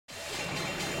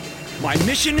My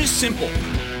mission is simple,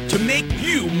 to make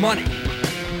you money.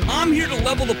 I'm here to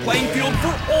level the playing field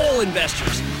for all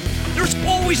investors. There's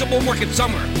always a bull market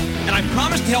somewhere, and I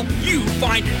promise to help you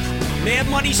find it. Mad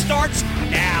Money starts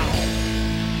now.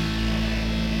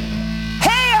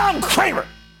 Hey, I'm Cramer.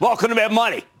 Welcome to Mad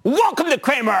Money. Welcome to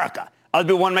Cramerica. I'll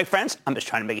be one of my friends. I'm just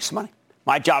trying to make you some money.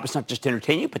 My job is not just to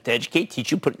entertain you, but to educate, teach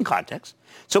you, put it in context.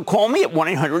 So call me at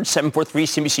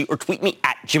 1-800-743-CNBC or tweet me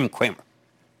at Jim Cramer.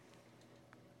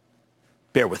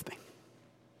 Bear with me.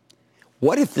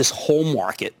 What if this whole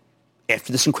market,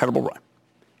 after this incredible run,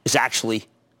 is actually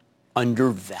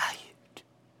undervalued?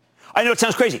 I know it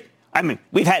sounds crazy. I mean,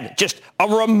 we've had just a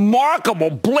remarkable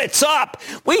blitz up.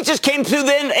 We just came through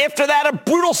then, after that, a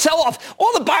brutal sell-off.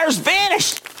 All the buyers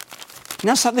vanished.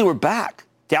 Now suddenly we're back.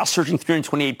 Dow surging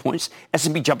 328 points,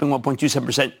 S&P jumping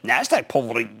 1.27%, NASDAQ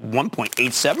pulling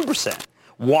 1.87%.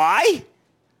 Why?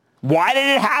 Why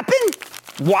did it happen?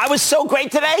 Why was so great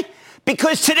today?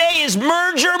 Because today is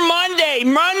Merger Monday.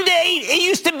 Monday, it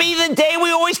used to be the day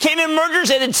we always came in mergers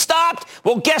and it stopped.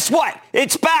 Well, guess what?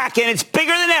 It's back and it's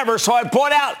bigger than ever. So I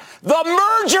brought out the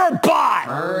Merger Bot.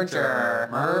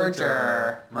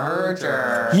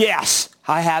 Merger. Yes,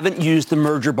 I haven't used the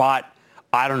Merger Bot,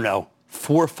 I don't know,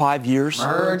 4 or 5 years.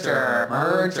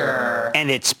 Merger. And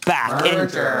it's back.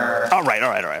 Merger. All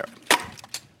right.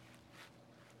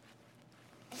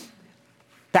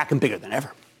 Back and bigger than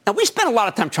ever. Now, we spend a lot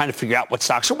of time trying to figure out what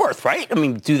stocks are worth, right? I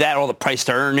mean, we do that, all the price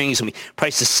to earnings, and we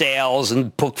price to sales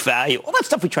and book value, all that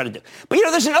stuff we try to do. But,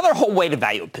 there's another whole way to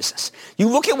value a business. You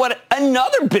look at what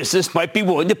another business might be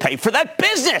willing to pay for that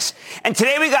business. And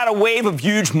today we got a wave of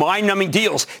huge mind-numbing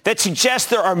deals that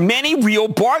suggest there are many real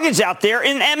bargains out there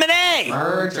in M&A.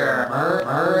 Merger.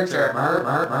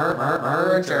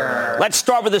 Let's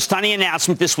start with a stunning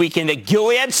announcement this weekend that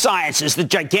Gilead Sciences, the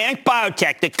gigantic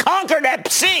biotech that conquered Hep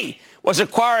C, was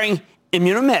acquiring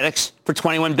Immunomedics for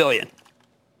 $21 billion.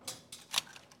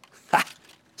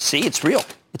 See, it's real.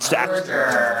 It's fact.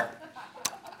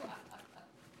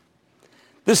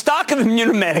 The stock of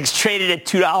Immunomedics traded at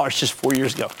 $2 just 4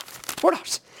 years ago.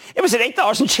 $4. It was at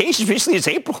 $8 and change as recently as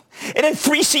April. It had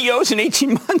 3 CEOs in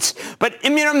 18 months. But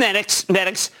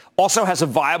Immunomedics also has a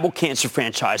viable cancer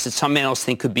franchise that some analysts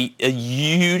think could be a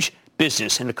huge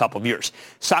business in a couple of years.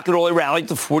 Stock had only rallied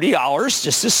to $40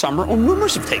 just this summer on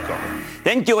rumors of takeover.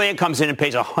 Then Gilead comes in and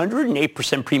pays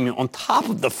 108% premium on top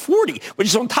of the 40, which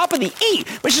is on top of the 8,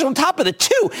 which is on top of the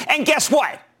 2. And guess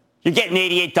what? You're getting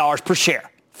 $88 per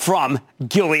share from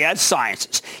Gilead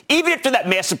Sciences. Even after that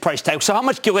massive price tag. So how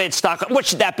much Gilead stock, what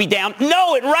should that be down?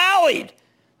 No, it rallied.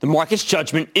 The market's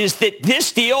judgment is that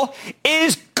this deal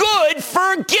is good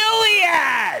for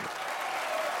Gilead,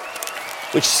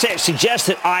 which suggests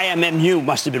that IMMU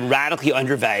must have been radically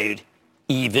undervalued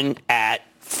even at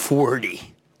 40.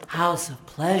 House of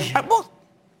pleasure.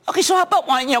 So how about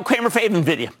one, Cramer for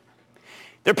NVIDIA?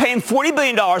 They're paying $40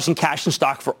 billion in cash and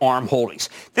stock for ARM Holdings.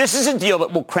 This is a deal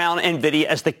that will crown NVIDIA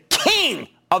as the king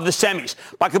of the semis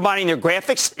by combining their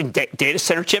graphics and data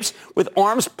center chips with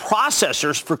ARM's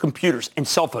processors for computers and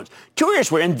cell phones. 2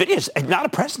 areas where NVIDIA is not a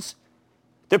presence.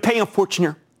 They're paying a fortune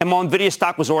here. And while NVIDIA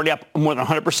stock was already up more than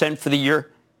 100% for the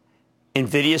year,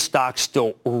 NVIDIA stock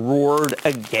still roared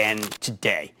again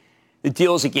today. The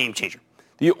deal is a game changer.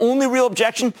 The only real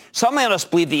objection, some analysts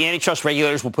believe the antitrust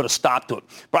regulators will put a stop to it.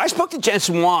 But I spoke to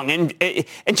Jensen Huang, and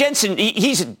Jensen,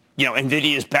 he's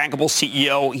NVIDIA's bankable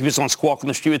CEO. He was on Squawk on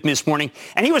the Street with me this morning,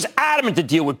 and he was adamant the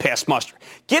deal would pass muster.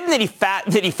 Given that he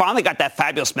finally got that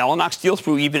fabulous Mellanox deal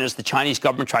through, even as the Chinese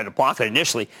government tried to block it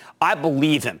initially, I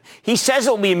believe him. He says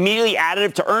it will be immediately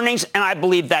additive to earnings, and I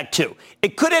believe that too.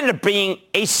 It could end up being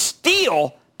a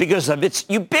steal because of its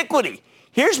ubiquity.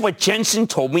 Here's what Jensen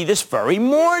told me this very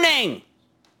morning.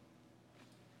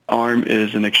 ARM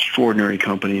is an extraordinary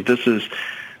company. This is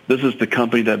the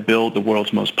company that built the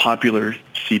world's most popular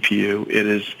CPU. It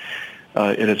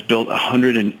has built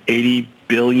 180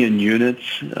 billion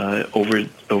units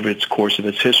over its course of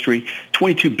its history.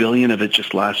 22 billion of it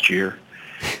just last year,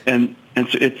 and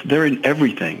so they're in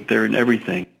everything. They're in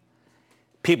everything.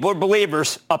 People are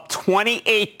believers. Up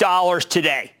 $28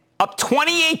 today. Up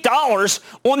 $28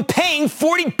 on paying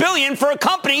 $40 billion for a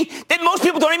company that most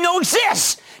people don't even know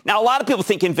exists. Now, a lot of people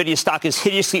think NVIDIA stock is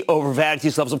hideously overvalued at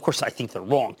these levels. Of course, I think they're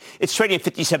wrong. It's trading at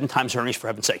 57 times earnings, for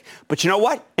heaven's sake. But you know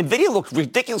what? NVIDIA looked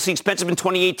ridiculously expensive in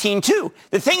 2018, too.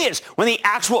 The thing is, when the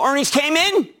actual earnings came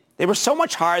in, they were so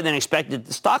much higher than expected.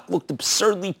 The stock looked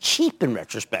absurdly cheap in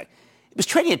retrospect. It was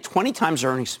trading at 20 times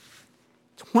earnings.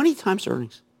 20 times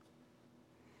earnings.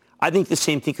 I think the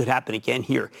same thing could happen again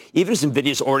here, even as NVIDIA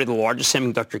is already the largest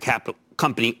semiconductor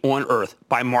company on Earth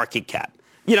by market cap.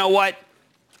 You know what?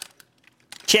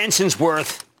 Jensen's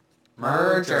worth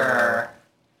Merger.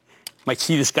 Might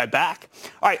see this guy back.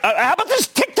 All right, how about this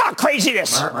TikTok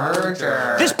craziness?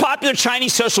 Merger. This popular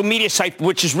Chinese social media site,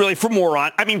 which is really for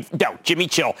morons. I mean, no, Jimmy,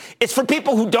 chill. It's for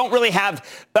people who don't really have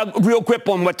a real grip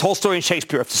on what Tolstoy and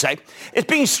Shakespeare have to say.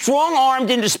 It's being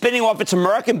strong-armed into spinning off its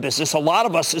American business. A lot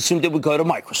of us assumed it would go to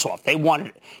Microsoft. They wanted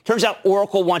it. Turns out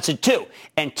Oracle wants it too,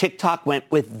 and TikTok went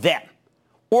with them.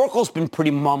 Oracle's been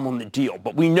pretty mum on the deal,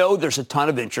 but we know there's a ton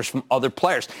of interest from other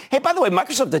players. Hey, by the way,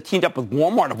 Microsoft has teamed up with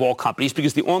Walmart of all companies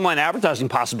because the online advertising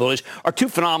possibilities are too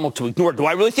phenomenal to ignore. Do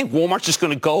I really think Walmart's just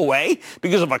going to go away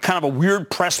because of a kind of a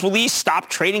weird press release, stop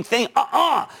trading thing?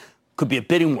 Could be a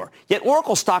bidding war. Yet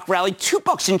Oracle stock rallied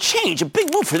 $2 and change. A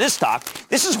big move for this stock.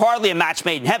 This is hardly a match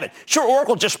made in heaven. Sure,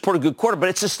 Oracle just reported a good quarter, but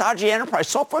it's a stodgy enterprise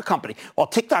software company, while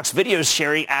TikTok's video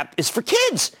sharing app is for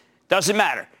kids. Doesn't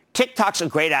matter. TikTok's a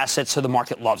great asset, so the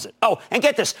market loves it. Oh, and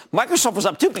get this. Microsoft was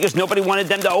up, too, because nobody wanted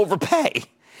them to overpay.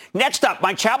 Next up,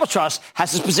 Mike Chappell Trust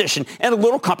has this position in a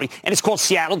little company, and it's called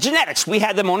Seattle Genetics. We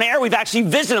had them on air. We've actually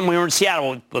visited them when we were in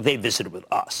Seattle. Well, they visited with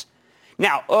us.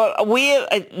 Now,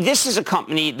 this is a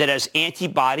company that has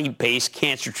antibody-based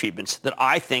cancer treatments that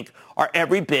I think are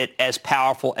every bit as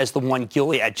powerful as the one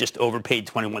Gilead just overpaid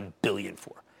 $21 billion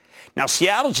for. Now,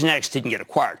 Seattle Genetics didn't get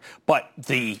acquired, but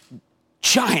the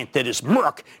giant that is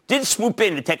Merck did swoop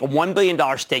in to take a $1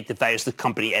 billion stake that values the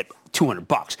company at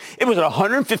 $200. It was at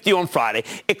 $150 on Friday.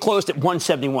 It closed at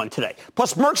 $171 today.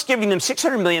 Plus, Merck's giving them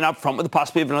 $600 million up front with the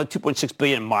possibility of another $2.6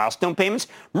 billion in milestone payments.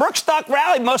 Merck stock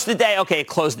rallied most of the day. Okay, it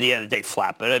closed at the end of the day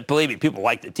flat, but believe me, people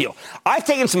like the deal. I've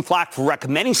taken some flack for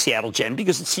recommending Seattle Gen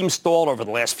because it seems stalled over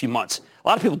the last few months. A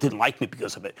lot of people didn't like me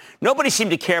because of it. Nobody seemed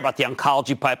to care about the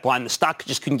oncology pipeline. The stock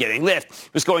just couldn't get any lift.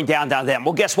 It was going down.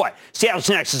 Well, guess what? Seattle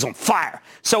Genetics is on fire.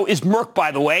 So is Merck,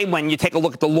 by the way, when you take a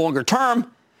look at the longer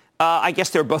term. I guess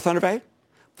they're both undervalued.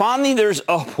 Finally, there's,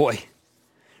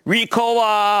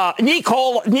 Nikola.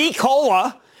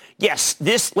 Yes,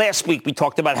 this last week we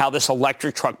talked about how this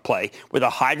electric truck play with a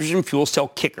hydrogen fuel cell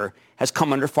kicker has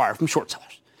come under fire from short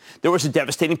sellers. There was a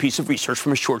devastating piece of research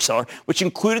from a short seller, which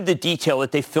included the detail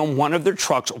that they filmed one of their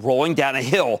trucks rolling down a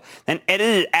hill, then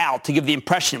edited it out to give the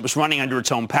impression it was running under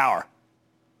its own power.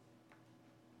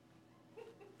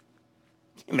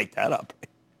 Can't make that up.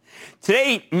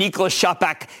 Today, Nikola shot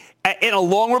back in a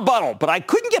long rebuttal, but I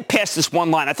couldn't get past this one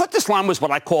line. I thought this line was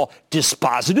what I call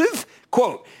dispositive.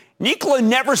 Quote, Nikola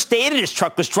never stated his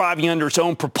truck was driving under its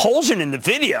own propulsion in the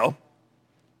video.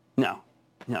 No,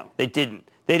 they didn't.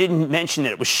 They didn't mention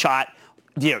that it was shot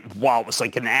while it was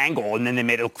like an angle, and then they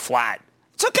made it look flat.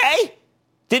 It's okay.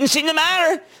 Didn't seem to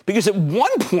matter, because at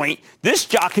one point, this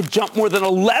stock had jumped more than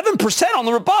 11% on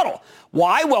the rebuttal.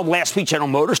 Why? Well, last week, General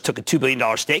Motors took a $2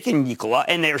 billion stake in Nikola,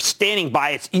 and they're standing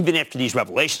by it even after these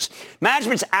revelations.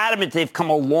 Management's adamant they've come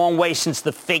a long way since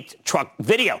the faked truck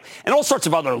video and all sorts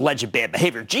of other alleged bad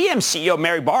behavior. GM CEO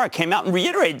Mary Barra came out and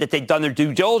reiterated that they'd done their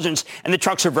due diligence, and the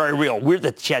trucks are very real. Weird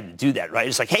that she had to do that, right?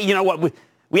 It's like, hey, you know what?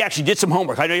 We actually did some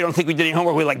homework. I know you don't think we did any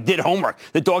homework. We did homework.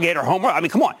 The dog ate our homework. I mean,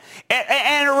 come on.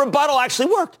 And a rebuttal actually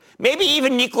worked. Maybe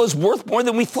even Nikola's worth more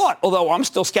than we thought, although I'm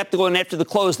still skeptical. And after the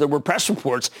close, there were press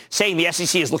reports saying the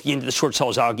SEC is looking into the short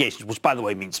seller's allegations, which, by the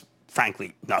way, means,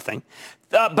 frankly, nothing.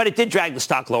 But it did drag the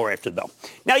stock lower after, though.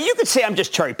 Now, you could say I'm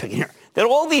just cherry picking here, that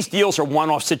all these deals are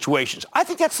one-off situations. I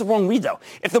think that's the wrong read, though.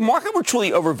 If the market were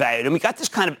truly overvalued and we got this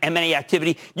kind of M&A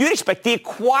activity, you'd expect the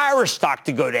acquirer stock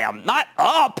to go down, not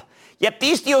up. Yet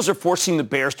these deals are forcing the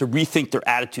bears to rethink their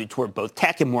attitude toward both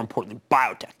tech and, more importantly,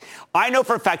 biotech. I know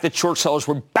for a fact that short sellers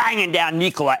were banging down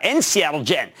Nikola and Seattle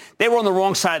Gen. They were on the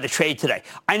wrong side of the trade today.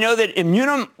 I know that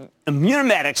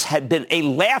Immunomedics had been a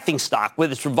laughing stock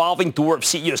with its revolving door of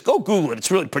CEOs. Go Google it.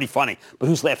 It's really pretty funny. But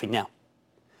who's laughing now?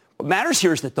 What matters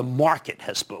here is that the market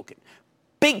has spoken.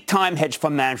 Big-time hedge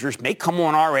fund managers may come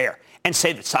on our air and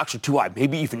say that stocks are too high,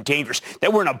 maybe even dangerous,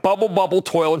 that we're in a bubble,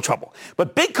 toil, and trouble.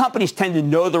 But big companies tend to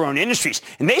know their own industries,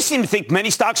 and they seem to think many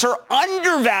stocks are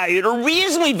undervalued or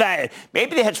reasonably valued.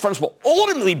 Maybe the hedge funds will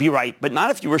ultimately be right, but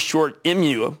not if you were short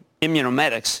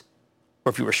Immunomedics or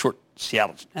if you were short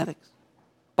Seattle Genetics.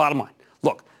 Bottom line,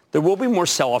 look, there will be more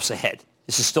sell-offs ahead.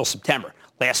 This is still September.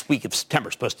 Last week of September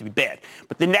is supposed to be bad.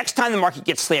 But the next time the market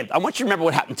gets slammed, I want you to remember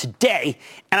what happened today,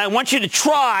 and I want you to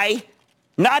try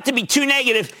not to be too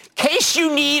negative, in case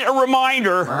you need a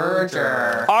reminder.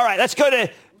 Merger. All right, let's go to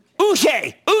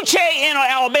Uche. Uche in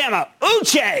Alabama.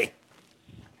 Uche.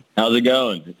 How's it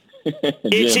going?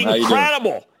 It's Jim,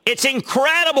 incredible. It's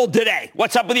incredible today.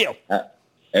 What's up with you?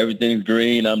 Everything's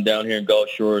green. I'm down here in Gulf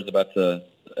Shores about to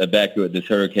evacuate this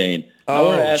hurricane. I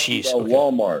want to ask you about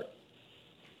Walmart.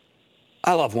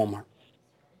 I love Walmart.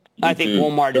 I think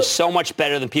Walmart is so much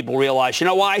better than people realize. You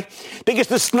know why? Because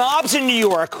the snobs in New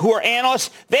York who are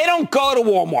analysts, they don't go to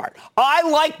Walmart. I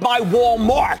like my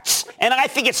Walmarts, and I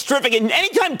think it's terrific. And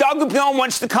anytime Doug Gupillon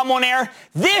wants to come on air,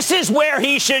 this is where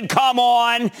he should come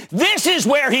on. This is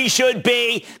where he should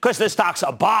be, because the stock's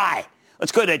a buy.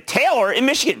 Let's go to Taylor in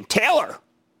Michigan. Taylor.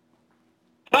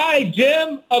 Hi,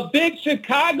 Jim. A big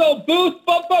Chicago boost.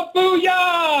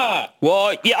 Booyah!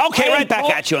 Well, yeah, okay, right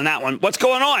back at you on that one. What's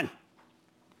going on?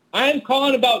 I'm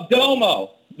calling about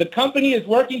Domo. The company is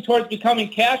working towards becoming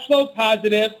cash flow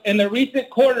positive, and the recent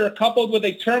quarter, coupled with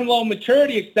a term loan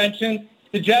maturity extension,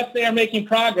 suggests they are making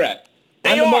progress.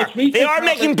 They are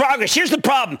making progress. Here's the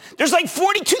problem. There's like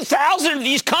 42,000 of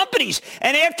these companies,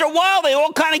 and after a while, they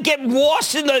all kind of get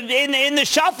lost in the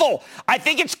shuffle. I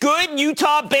think it's good,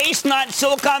 Utah-based, not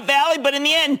Silicon Valley, but in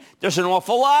the end, there's an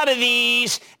awful lot of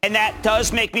these, and that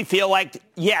does make me feel like,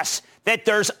 yes, that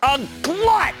there's a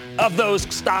glut of those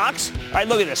stocks. All right,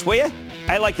 look at this, will you?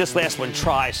 I like this last one,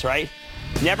 tries, right?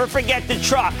 Never forget the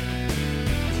truck.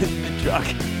 The truck.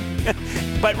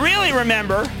 But really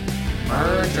remember,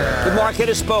 Merger. the market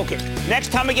has spoken.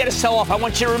 Next time we get a sell-off, I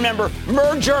want you to remember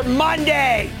Merger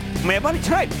Monday. Man, buddy,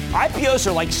 tonight, IPOs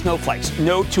are like snowflakes.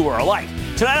 No two are alike.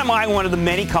 Tonight, I'm eyeing one of the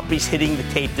many companies hitting the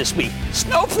tape this week.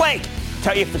 Snowflake.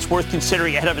 Tell you if it's worth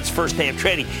considering ahead of its first day of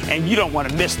trading, and you don't want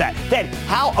to miss that. Then,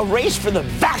 how a race for the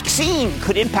vaccine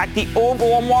could impact the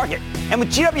overall market. And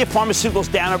with GW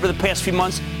Pharmaceuticals down over the past few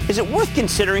months, is it worth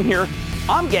considering here?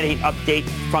 I'm getting an update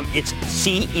from its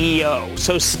CEO.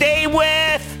 So stay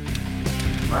with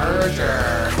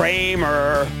Merger.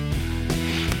 Cramer.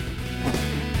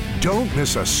 Don't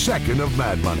miss a second of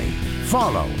Mad Money.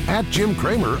 Follow @Jim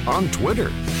Cramer on Twitter.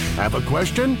 Have a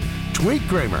question? Tweet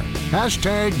Cramer.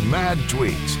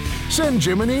 #MadTweets. Send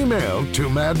Jim an email to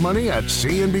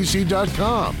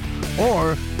madmoney@cnbc.com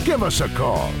or give us a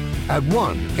call at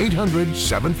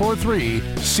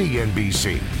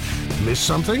 1-800-743-CNBC. Miss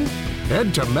something?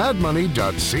 Head to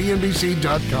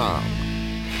madmoney.cnbc.com.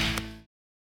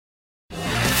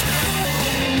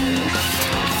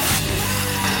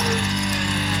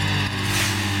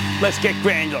 Let's get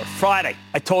granular. Friday,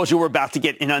 I told you we're about to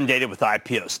get inundated with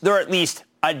IPOs. There are at least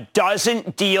a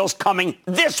dozen deals coming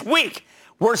this week.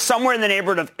 We're somewhere in the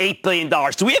neighborhood of $8 billion.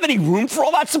 Do we have any room for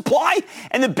all that supply?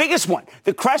 And the biggest one,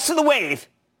 the crest of the wave,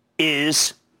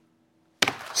 is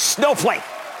Snowflake,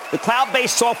 the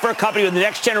cloud-based software company with the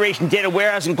next-generation data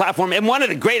warehousing platform and one of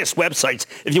the greatest websites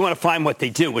if you want to find what they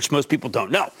do, which most people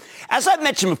don't know. As I've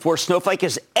mentioned before, Snowflake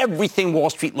is everything Wall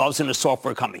Street loves in a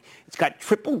software company. It's got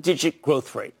triple-digit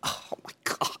growth rate. Oh, my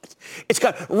God. It's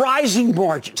got rising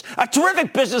margins, a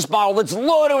terrific business model that's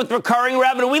loaded with recurring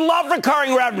revenue. We love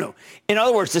recurring revenue. In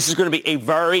other words, this is going to be a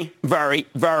very, very,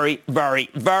 very, very,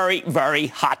 very, very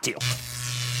hot deal.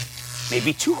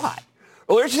 Maybe too hot.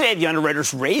 Earlier today, the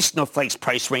underwriters raised Snowflake's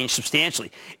price range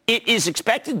substantially. It is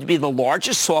expected to be the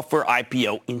largest software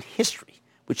IPO in history,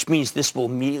 which means this will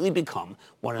immediately become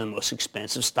one of the most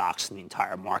expensive stocks in the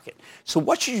entire market. So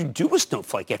what should you do with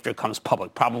Snowflake after it comes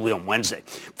public, probably on Wednesday?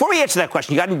 Before we answer that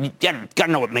question, you got to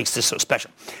know what makes this so special.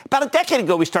 About a decade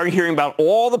ago, we started hearing about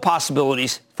all the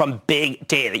possibilities from big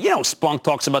data. You know, Splunk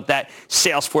talks about that.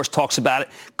 Salesforce talks about it.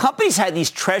 Companies had these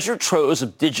treasure troves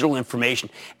of digital information,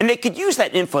 and they could use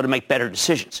that info to make better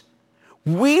decisions.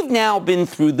 We've now been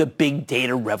through the big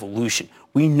data revolution.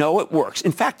 We know it works.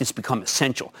 In fact, it's become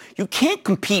essential. You can't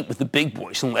compete with the big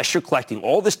boys unless you're collecting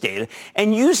all this data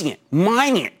and using it,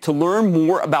 mining it to learn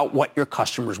more about what your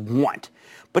customers want.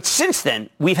 But since then,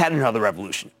 we've had another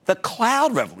revolution, the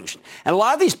cloud revolution. And a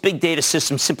lot of these big data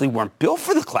systems simply weren't built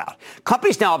for the cloud.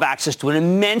 Companies now have access to an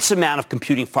immense amount of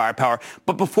computing firepower,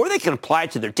 but before they can apply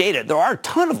it to their data, there are a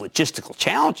ton of logistical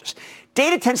challenges.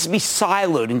 Data tends to be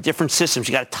siloed in different systems.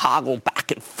 You got to toggle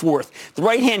back and forth. The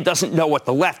right hand doesn't know what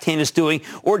the left hand is doing,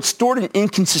 or it's stored in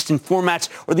inconsistent formats,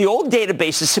 or the old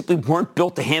databases simply weren't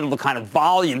built to handle the kind of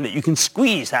volume that you can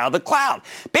squeeze out of the cloud.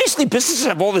 Basically, businesses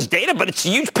have all this data, but it's a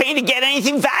huge pain to get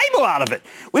anything valuable out of it.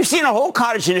 We've seen a whole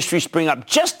cottage industry spring up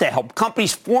just to help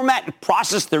companies format and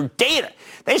process their data.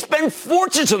 They spend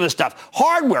fortunes on this stuff.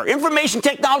 Hardware, information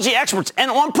technology experts, and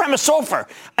on-premise software.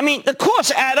 I mean, the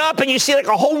costs add up, and you see like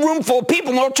a whole room full of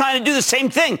people all trying to do the same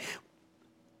thing.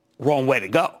 Wrong way to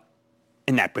go.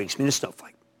 And that brings me to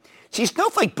Snowflake. See,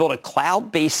 Snowflake built a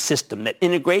cloud-based system that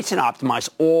integrates and optimizes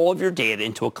all of your data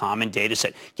into a common data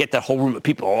set. Get that whole room of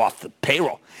people off the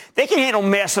payroll. They can handle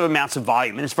massive amounts of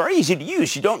volume, and it's very easy to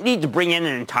use. You don't need to bring in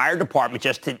an entire department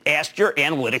just to ask your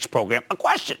analytics program a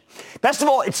question. Best of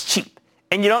all, it's cheap.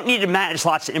 And you don't need to manage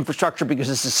lots of infrastructure because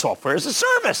this is software as a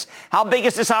service. How big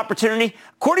is this opportunity?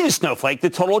 According to Snowflake, the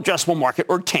total addressable market,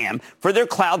 or TAM, for their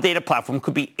cloud data platform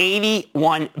could be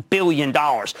 $81 billion.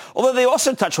 Although they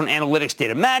also touch on analytics,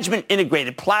 data management,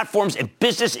 integrated platforms, and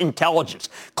business intelligence.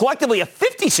 Collectively, a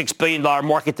 $56 billion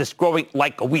market that's growing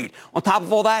like a weed. On top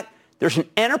of all that, there's an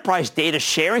enterprise data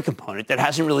sharing component that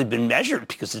hasn't really been measured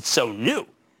because it's so new.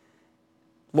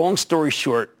 Long story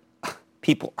short,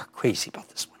 people are crazy about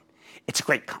this one. It's a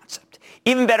great concept.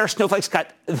 Even better, Snowflake's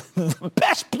got the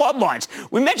best bloodlines.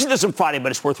 We mentioned this on Friday,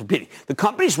 but it's worth repeating. The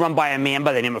company's run by a man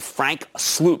by the name of Frank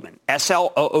Slootman,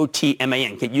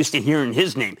 S-L-O-O-T-M-A-N. Get used to hearing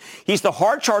his name. He's the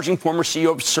hard-charging former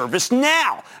CEO of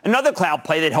ServiceNow, another cloud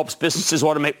play that helps businesses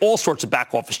automate all sorts of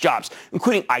back-office jobs,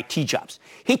 including IT jobs.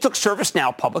 He took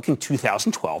ServiceNow public in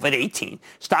 2012 at 18.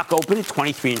 Stock opened at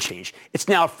 23 and change. It's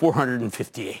now at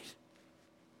 458.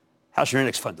 How's your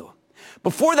index fund doing?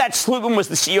 Before that, Slootman was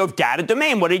the CEO of Data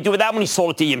Domain. What did he do with that when he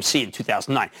sold it to EMC in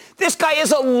 2009? This guy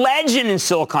is a legend in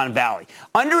Silicon Valley.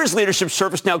 Under his leadership,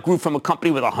 ServiceNow grew from a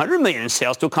company with $100 million in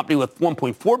sales to a company with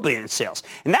 $1.4 billion in sales.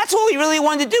 And that's all he really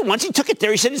wanted to do. Once he took it there,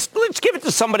 he said, let's give it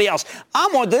to somebody else.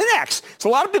 I'm on to the next. So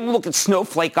a lot of people look at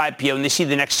Snowflake IPO and they see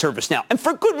the next ServiceNow. And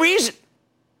for good reason.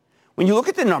 When you look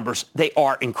at the numbers, they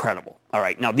are incredible. All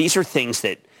right. Now, these are things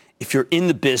that if you're in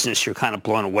the business, you're kind of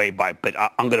blown away by, but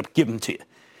I'm going to give them to you.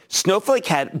 Snowflake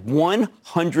had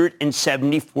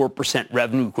 174%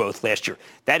 revenue growth last year.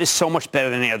 That is so much better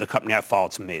than any other company I follow.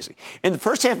 It's amazing. In the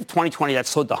first half of 2020, that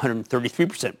slowed to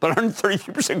 133%. But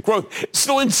 133% growth is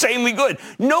still insanely good.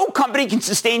 No company can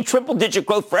sustain triple-digit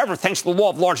growth forever thanks to the law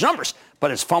of large numbers.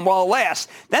 But it's fun while it lasts.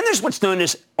 Then there's what's known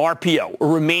as RPO,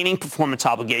 or remaining performance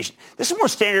obligation. This is a more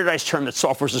standardized term that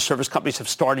software as a service companies have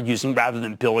started using rather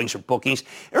than billings or bookings.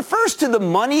 It refers to the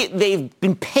money they've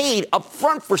been paid up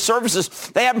front for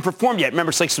services they haven't performed yet. Remember,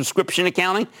 it's like subscription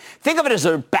accounting. Think of it as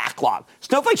a backlog.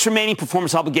 Snowflake's remaining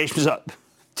performance obligation was up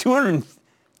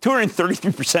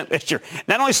 233% last year.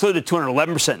 That only slowed to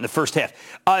 211% in the first half.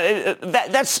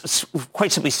 That's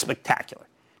quite simply spectacular.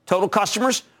 Total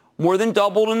customers more than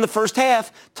doubled in the first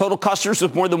half. Total customers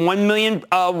with more than $1 million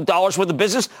worth of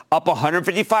business, up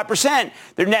 155%.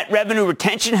 Their net revenue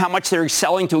retention, how much they're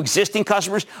selling to existing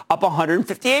customers, up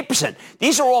 158%.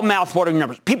 These are all mouth-watering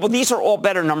numbers. People, these are all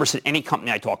better numbers than any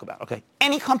company I talk about, okay?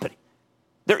 Any company.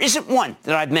 There isn't one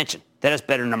that I've mentioned that has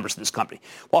better numbers than this company.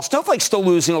 While Snowflake's still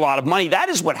losing a lot of money, that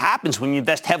is what happens when you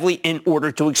invest heavily in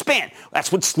order to expand.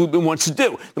 That's what Slootman wants to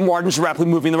do. The margins are rapidly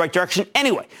moving in the right direction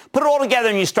anyway. Put it all together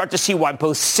and you start to see why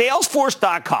both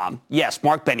Salesforce.com, yes,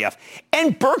 Mark Benioff,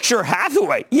 and Berkshire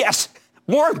Hathaway, yes,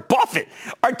 Warren Buffett,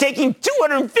 are taking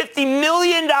 $250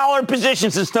 million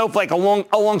positions in Snowflake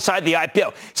alongside the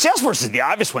IPO. Salesforce is the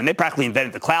obvious one. They practically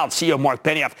invented the cloud. CEO Mark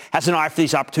Benioff has an eye for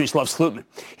these opportunities, loves Slootman.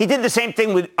 He did the same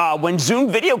thing with when Zoom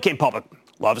Video came public.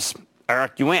 Loves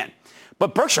Eric Yuan.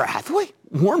 But Berkshire Hathaway,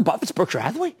 Warren Buffett's Berkshire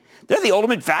Hathaway, they're the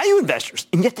ultimate value investors,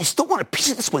 and yet they still want a piece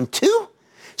of this one too?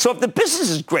 So if the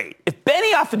business is great, if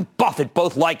Benioff and Buffett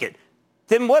both like it,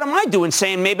 then what am I doing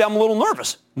saying maybe I'm a little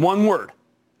nervous? One word.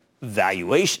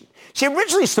 Valuation. See,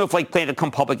 originally Snowflake planned to come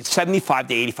public at $75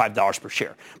 to $85 per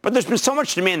share. But there's been so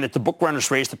much demand that the book runners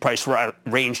raised the price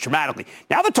range dramatically.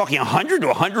 Now they're talking $100 to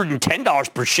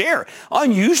 $110 per share.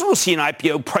 Unusual to see an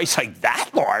IPO price like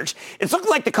that large. It's looking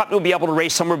like the company will be able to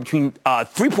raise somewhere between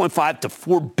 $3.5 to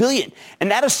 $4 billion. And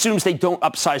that assumes they don't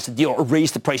upsize the deal or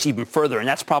raise the price even further. And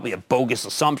that's probably a bogus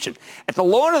assumption. At the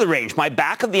low end of the range, my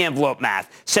back-of-the-envelope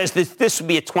math says that this would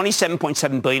be a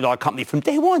 $27.7 billion company from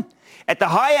day one. At the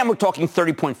high end, we're talking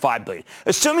 $30.5 billion.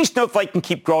 Assuming Snowflake can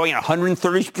keep growing at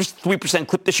 133%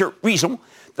 clip this year, reasonable,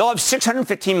 they'll have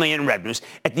 $615 million in revenues.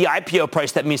 At the IPO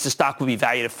price, that means the stock will be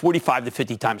valued at 45 to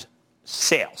 50 times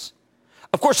sales.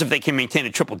 Of course, if they can maintain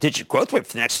a triple-digit growth rate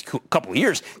for the next couple of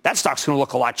years, that stock's going to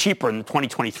look a lot cheaper in the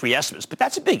 2023 estimates. But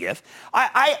that's a big if.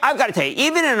 I've got to tell you,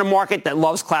 even in a market that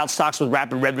loves cloud stocks with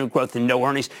rapid revenue growth and no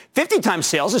earnings, 50 times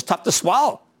sales is tough to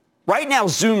swallow. Right now,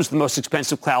 Zoom's the most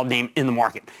expensive cloud name in the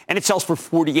market, and it sells for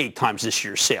 48 times this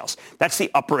year's sales. That's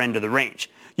the upper end of the range.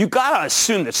 You've got to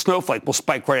assume that Snowflake will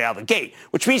spike right out of the gate,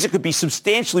 which means it could be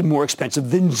substantially more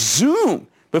expensive than Zoom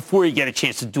before you get a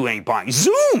chance to do any buying.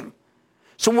 Zoom!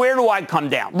 So where do I come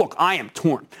down? Look, I am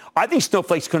torn. I think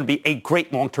Snowflake's going to be a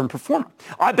great long-term performer.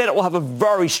 I bet it will have a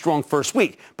very strong first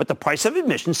week, but the price of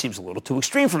admission seems a little too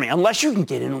extreme for me, unless you can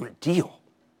get in on a deal.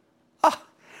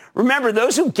 Remember,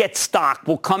 those who get stock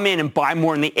will come in and buy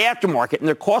more in the aftermarket, and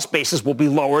their cost basis will be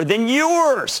lower than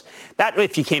yours. That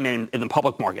if you came in the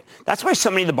public market. That's why so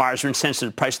many of the buyers are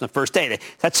insensitive to price on the first day.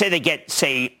 Let's say they get,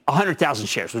 100,000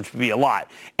 shares, which would be a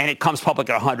lot, and it comes public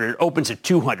at 100, it opens at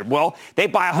 200. Well, they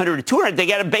buy 100 at 200, they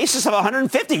get a basis of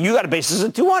 150. You got a basis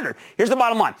of 200. Here's the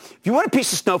bottom line. If you want a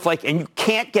piece of Snowflake and you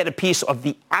can't get a piece of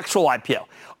the actual IPO,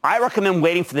 I recommend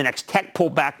waiting for the next tech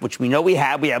pullback, which we know we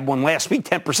had. We had one last week,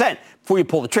 10%, before you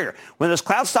pull the trigger. When those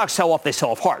cloud stocks sell off, they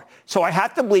sell off hard. So I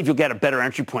have to believe you'll get a better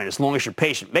entry point as long as you're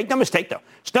patient. Make no mistake, though.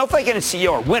 Snowflake and its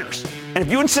CEO are winners. And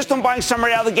if you insist on buying some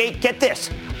right out of the gate, get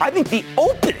this. I think the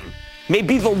opening may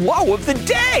be the low of the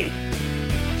day.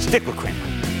 Stick with Cramer.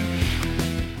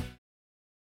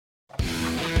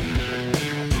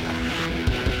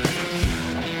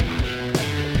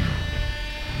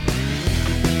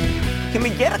 Can we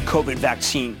get a COVID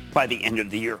vaccine by the end of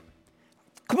the year?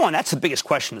 Come on, that's the biggest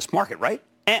question in this market, right?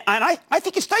 And I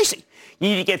think it's dicey. You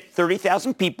need to get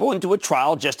 30,000 people into a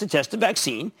trial just to test a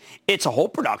vaccine. It's a whole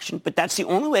production, but that's the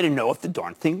only way to know if the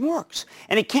darn thing works.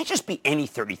 And it can't just be any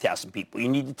 30,000 people. You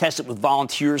need to test it with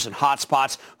volunteers and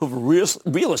hotspots who have a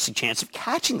realistic chance of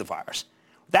catching the virus.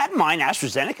 That in mind,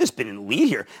 AstraZeneca's been in the lead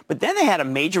here, but then they had a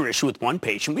major issue with one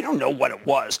patient. We don't know what it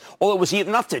was, although it was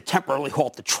enough to temporarily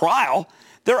halt the trial.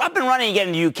 They're up and running again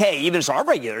in the UK, even as our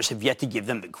regulators have yet to give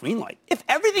them the green light. If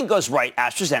everything goes right,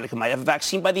 AstraZeneca might have a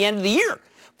vaccine by the end of the year.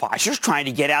 Pfizer's trying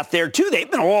to get out there, too. They've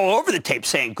been all over the tape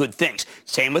saying good things.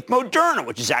 Same with Moderna,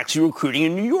 which is actually recruiting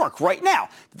in New York right now.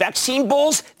 The vaccine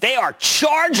bulls, they are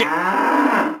charging.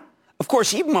 Of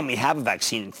course, even when we have a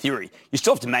vaccine in theory, you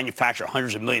still have to manufacture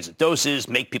hundreds of millions of doses,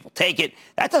 make people take it.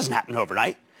 That doesn't happen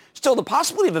overnight. Still, the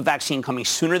possibility of a vaccine coming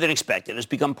sooner than expected has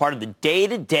become part of the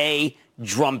day-to-day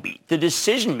drumbeat, the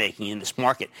decision-making in this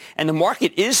market. And the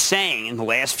market is saying in the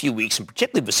last few weeks, and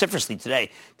particularly vociferously today,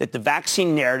 that the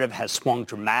vaccine narrative has swung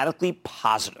dramatically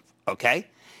positive, okay?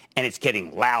 And it's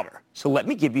getting louder. So let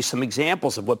me give you some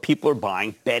examples of what people are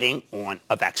buying betting on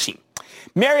a vaccine.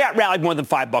 Marriott rallied more than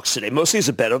 $5 today, mostly as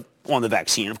a bet on the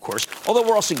vaccine, of course, although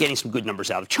we're also getting some good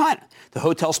numbers out of China. The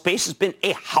hotel space has been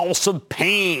a house of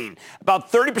pain.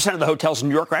 About 30% of the hotels in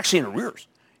New York are actually in arrears.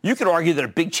 You could argue that a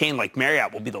big chain like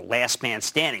Marriott will be the last man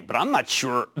standing, but I'm not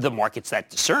sure the market's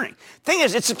that discerning. Thing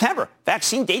is, it's September.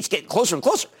 Vaccine dates get closer and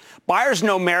closer. Buyers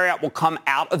know Marriott will come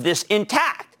out of this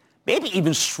intact, maybe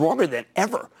even stronger than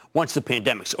ever once the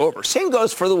pandemic's over. Same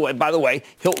goes for by the way,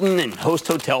 Hilton and Host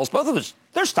Hotels, both of us,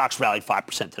 their stocks rallied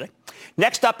 5% today.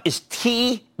 Next up is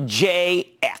TJX.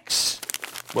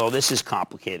 Well, this is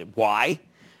complicated. Why?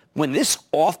 When this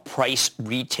off-price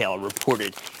retailer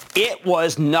reported, it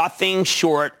was nothing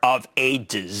short of a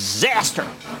disaster.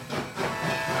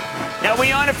 Now,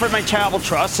 we own it for my travel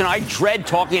trust, and I dread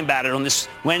talking about it on this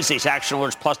Wednesday's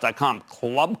ActionAlertsPlus.com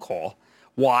club call.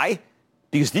 Why?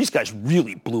 Because these guys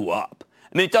really blew up.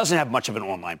 I mean, it doesn't have much of an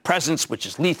online presence, which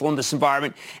is lethal in this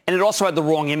environment, and it also had the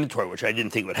wrong inventory, which I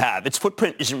didn't think it would have. Its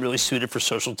footprint isn't really suited for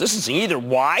social distancing either.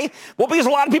 Why? Well, because a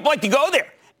lot of people like to go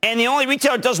there. And the only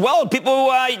retailer that does well are people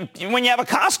when you have a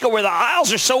Costco where the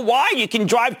aisles are so wide you can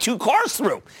drive 2 cars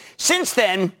through. Since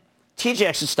then,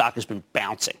 TJX's stock has been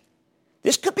bouncing.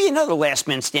 This could be another last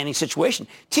man standing situation.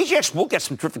 TJX will get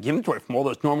some terrific inventory from all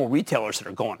those normal retailers that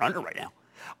are going under right now.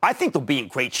 I think they'll be in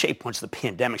great shape once the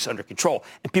pandemic's under control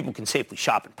and people can safely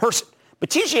shop in person.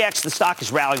 But TJX, the stock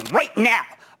is rallying right now,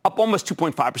 up almost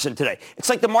 2.5% today. It's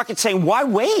like the market's saying, why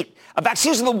wait? A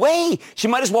vaccine's in the way. She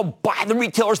might as well buy the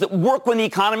retailers that work when the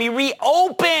economy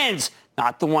reopens,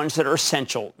 not the ones that are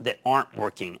essential that aren't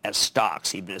working as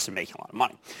stocks, even as they're making a lot of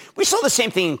money. We saw the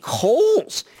same thing in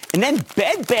Kohl's, and then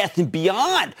Bed Bath &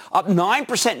 Beyond, up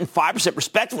 9% and 5%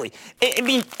 respectively. I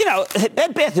mean, you know,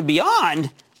 Bed Bath &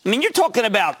 Beyond, I mean, you're talking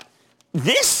about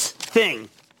this thing.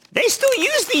 They still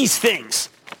use these things.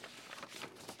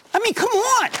 I mean, come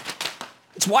on.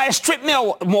 It's why a strip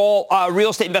mall real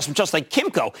estate investment trust like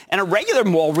Kimco and a regular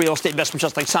mall real estate investment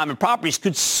trust like Simon Properties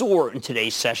could soar in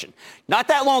today's session. Not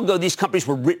that long ago, these companies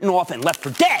were written off and left for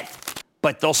dead.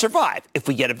 But they'll survive if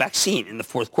we get a vaccine in the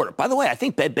fourth quarter. By the way, I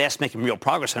think Bed Bath's making real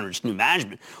progress under its new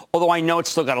management, although I know it's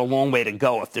still got a long way to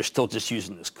go if they're still just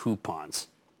using those coupons.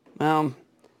 Well,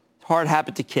 hard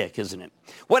habit to kick, isn't it?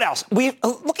 What else? We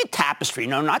look at Tapestry.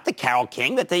 No, not the Carole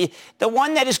King, but the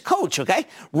one that is Coach, okay?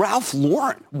 Ralph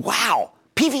Lauren. Wow.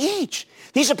 PVH.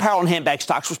 These apparel and handbag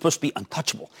stocks were supposed to be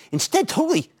untouchable. Instead,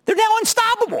 they're now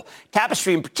unstoppable.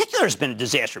 Tapestry in particular has been a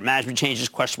disaster. Management changes,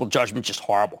 questionable judgment, just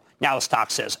horrible. Now the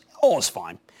stock says, all is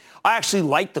fine. I actually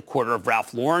like the quarter of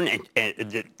Ralph Lauren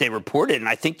and they reported, and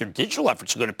I think their digital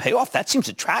efforts are going to pay off. That seems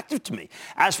attractive to me.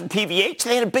 As for PVH,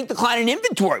 they had a big decline in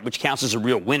inventory, which counts as a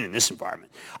real win in this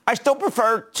environment. I still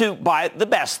prefer to buy the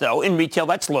best, though. In retail,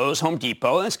 that's Lowe's, Home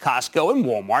Depot, and it's Costco and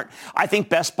Walmart. I think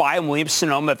Best Buy and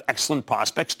Williams-Sonoma have excellent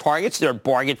prospects. Targets, they're at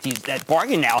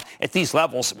bargain now at these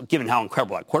levels, given how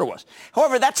incredible that quarter was.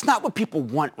 However, that's not what people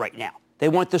want right now. They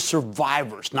want the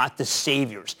survivors, not the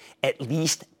saviors, at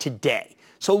least today.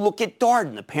 So look at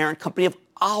Darden, the parent company of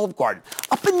Olive Garden,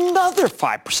 up another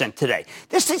 5% today.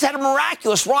 This thing's had a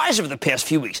miraculous rise over the past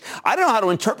few weeks. I don't know how to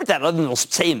interpret that other than they'll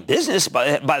stay in business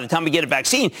by the time we get a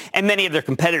vaccine, and many of their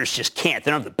competitors just can't. They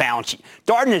don't have the balance sheet.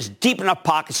 Darden has deep enough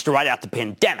pockets to ride out the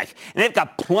pandemic, and they've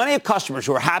got plenty of customers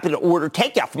who are happy to order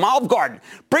takeout from Olive Garden.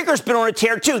 Brinker's been on a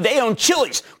tear, too. They own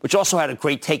Chili's, which also had a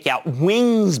great takeout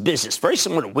wings business, very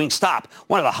similar to Wingstop,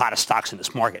 one of the hottest stocks in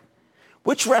this market.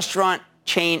 Which restaurant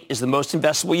chain is the most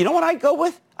investable? You know what I go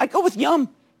with? I go with Yum.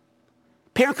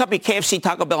 Parent company KFC,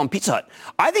 Taco Bell, and Pizza Hut.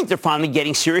 I think they're finally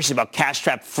getting serious about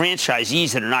cash-strapped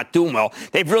franchisees that are not doing well.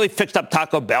 They've really fixed up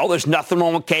Taco Bell. There's nothing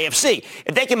wrong with KFC.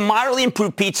 If they can moderately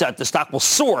improve Pizza Hut, the stock will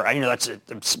soar. I know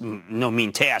that's no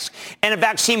mean task. And a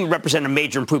vaccine would represent a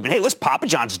major improvement. Hey, listen, Papa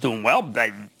John's is doing well.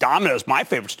 Domino's, my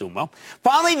favorite's doing well.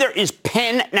 Finally, there is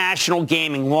Penn National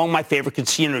Gaming, long my favorite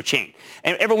casino chain.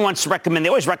 And everyone wants to recommend, they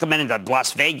always recommend the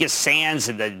Las Vegas Sands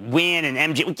and the Wynn and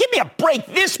MG. Well, give me a break.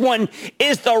 This one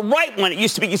is the right one. It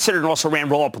used to be considered and also ran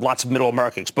roll-up with lots of middle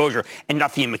America exposure and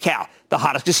nothing in Macau, the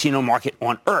hottest casino market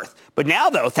on earth. But now,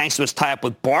 though, thanks to its tie-up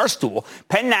with Barstool,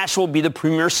 Penn National will be the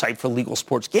premier site for legal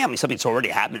sports gambling, something that's already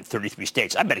happened in 33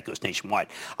 states. I bet it goes nationwide.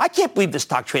 I can't believe this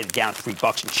stock traded down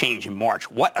 $3 and change in March.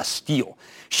 What a steal.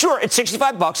 Sure, at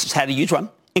 $65, it's had a huge run,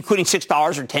 including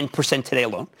 $6 or 10% today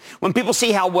alone. When people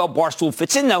see how well Barstool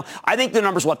fits in, though, I think the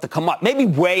numbers will have to come up, maybe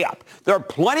way up. There are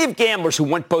plenty of gamblers who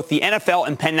want both the NFL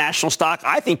and Penn National stock.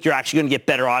 I think you're actually going to get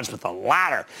better odds with the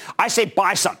latter. I say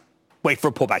buy some. Wait for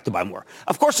a pullback to buy more.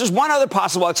 Of course, there's one other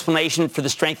possible explanation for the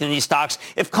strength in these stocks.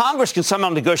 If Congress can somehow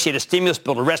negotiate a stimulus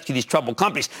bill to rescue these troubled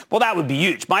companies, well, that would be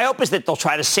huge. My hope is that they'll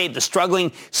try to save the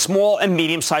struggling small and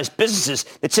medium-sized businesses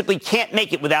that simply can't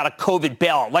make it without a COVID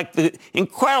bailout, like the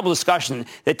incredible discussion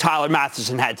that Tyler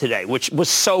Matheson had today, which was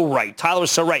so right. Tyler was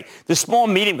so right. The small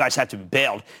and medium guys have to be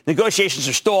bailed. Negotiations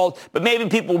are stalled, but maybe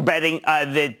people are betting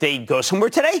that they go somewhere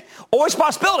today. Always a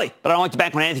possibility, but I don't like to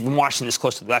bank on anything from Washington this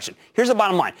close to the election. Here's the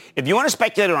bottom line. If you want to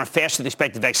speculate on a faster than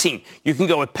expected vaccine, you can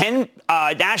go with Penn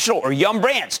National or Yum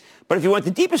Brands. But if you want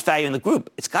the deepest value in the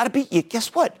group, it's got to be,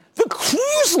 guess what? The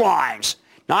cruise lines,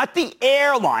 not the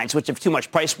airlines, which have too much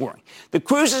price warning. The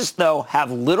cruises, though,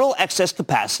 have little excess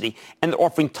capacity, and they're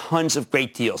offering tons of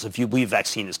great deals if you believe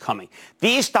vaccine is coming.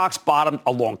 These stocks bottomed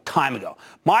a long time ago.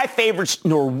 My favorite's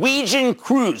Norwegian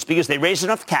Cruise, because they raise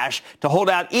enough cash to hold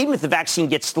out even if the vaccine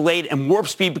gets delayed and warp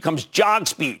speed becomes jog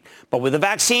speed. But with a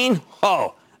vaccine,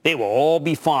 they will all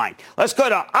be fine. Let's go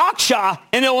to Aksha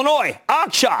in Illinois.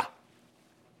 Aksha.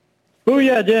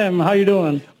 Booyah, Jim. How you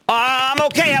doing? I'm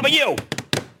okay. How about you?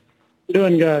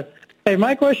 Doing good. Hey,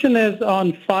 my question is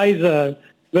on Pfizer.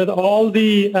 With all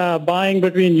the buying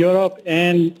between Europe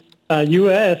and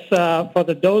U.S. For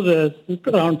the doses,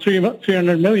 around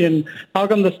 300 million, how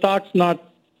come the stock's not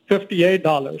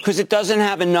 $58? Because it doesn't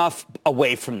have enough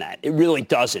away from that. It really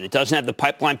doesn't. It doesn't have the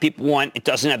pipeline people want. It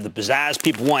doesn't have the pizzazz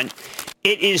people want.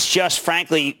 It is just,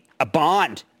 frankly, a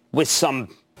bond with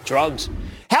some drugs.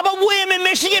 How about William in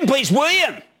Michigan, please?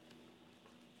 William.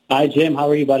 Hi, Jim. How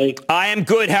are you, buddy? I am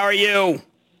good. How are you?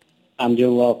 I'm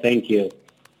doing well, thank you.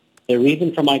 The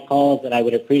reason for my call is that I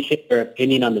would appreciate your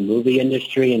opinion on the movie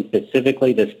industry and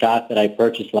specifically the stock that I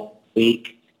purchased last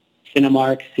week,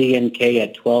 Cinemark CNK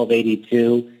at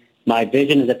 $12.82. My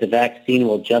vision is that the vaccine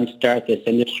will jumpstart this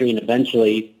industry and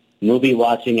eventually movie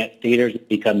watching at theaters will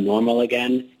become normal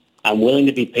again. I'm willing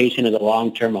to be patient as a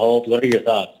long-term hold. What are your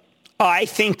thoughts? I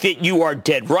think that you are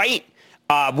dead right.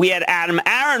 We had Adam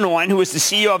Aron on, who was the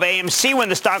CEO of AMC when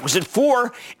the stock was at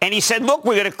 $4, and he said, look,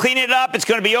 we're going to clean it up. It's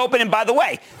going to be open. And by the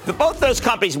way, both those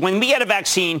companies, when we get a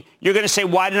vaccine, you're going to say,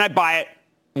 why didn't I buy it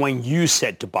when you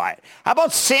said to buy it? How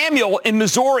about Samuel in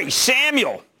Missouri?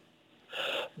 Samuel.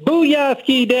 Booyah,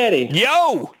 Ski Daddy.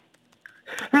 Yo.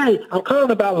 Hey, I'm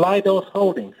calling about Leidos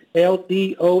Holdings,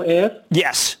 LDOS.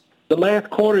 Yes. The last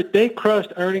quarter, they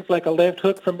crushed earnings like a left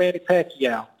hook from Manny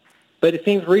Pacquiao. But it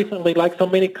seems recently, like so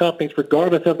many companies,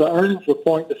 regardless of the earnings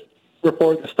report,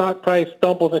 the stock price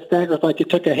stumbles and staggers like it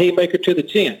took a haymaker to the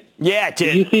chin. Yeah, it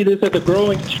did. Do you see this as a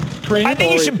growing trend? I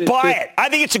think you should buy it. I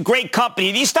think it's a great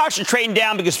company. These stocks are trading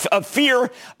down because of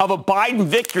fear of a Biden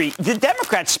victory. The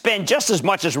Democrats spend just as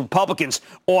much as Republicans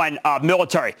on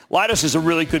military. Leidos is a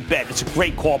really good bet. It's a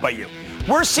great call by you.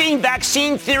 We're seeing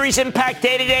vaccine theories impact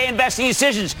day-to-day investing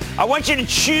decisions. I want you to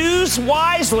choose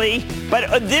wisely,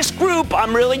 but this group,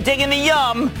 I'm really digging the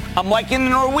yum. I'm liking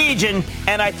the Norwegian,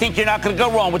 and I think you're not going to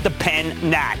go wrong with the Penn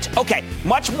Nat. Okay,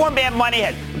 much more Mad Money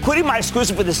ahead, including my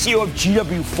exclusive with the CEO of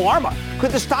GW Pharma.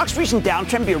 Could the stock's recent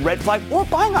downtrend be a red flag or a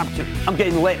buying opportunity? I'm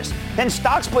getting the latest. Then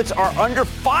stock splits are under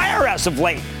fire as of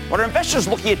late. But are investors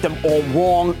looking at them all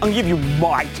wrong? I'll give you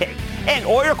my take. And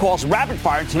oil calls rapid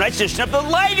fire in tonight's edition of the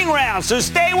Lightning Round. So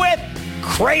stay with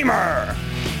Cramer.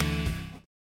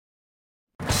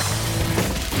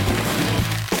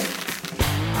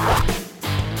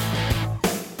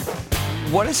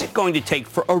 What is it going to take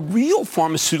for a real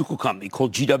pharmaceutical company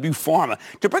called GW Pharma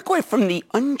to break away from the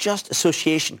unjust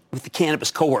association with the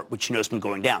cannabis cohort, which you know has been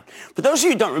going down? For those of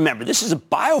you who don't remember, this is a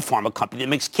biopharma company that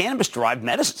makes cannabis-derived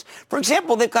medicines. For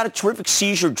example, they've got a terrific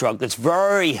seizure drug that's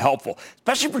very helpful,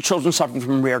 especially for children suffering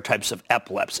from rare types of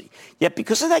epilepsy. Yet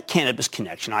because of that cannabis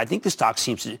connection, I think the stock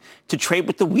seems to trade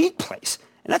with the weed place.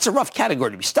 And that's a rough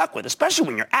category to be stuck with, especially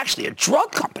when you're actually a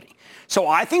drug company. So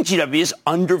I think GW is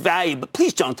undervalued, but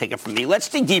please don't take it from me. Let's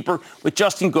dig deeper with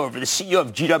Justin Gover, the CEO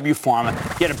of GW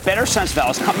Pharma, get a better sense of how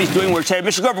his company's doing where it's headed.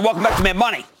 Mr. Gover, welcome back to Mad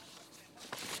Money.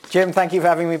 Jim, thank you for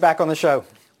having me back on the show.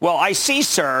 Well, I see,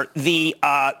 sir, the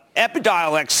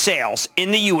Epidiolex sales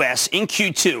in the U.S. in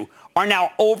Q2 are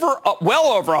now well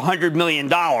over $100 million.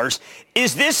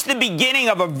 Is this the beginning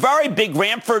of a very big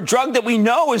ramp for a drug that we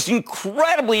know is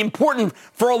incredibly important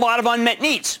for a lot of unmet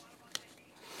needs?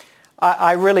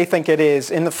 I really think it is.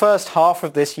 In the first half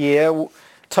of this year,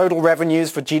 total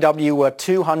revenues for GW were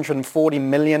 $240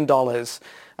 million.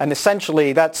 And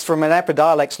essentially, that's from an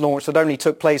Epidiolex launch that only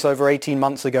took place over 18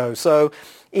 months ago. So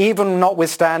even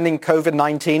notwithstanding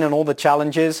COVID-19 and all the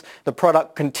challenges, the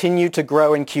product continued to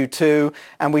grow in Q2.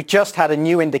 And we just had a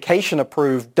new indication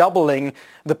approved, doubling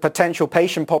the potential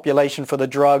patient population for the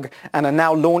drug, and are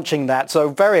now launching that. So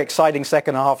very exciting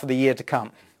second half of the year to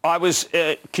come. I was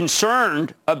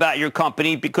concerned about your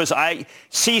company because I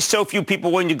see so few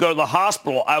people willing to go to the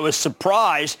hospital. I was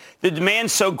surprised the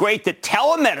demand's so great that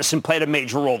telemedicine played a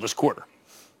major role this quarter.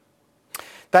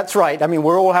 That's right. I mean,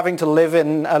 we're all having to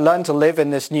learn to live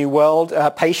in this new world.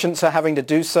 Patients are having to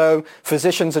do so.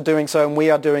 Physicians are doing so, and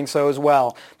we are doing so as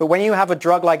well. But when you have a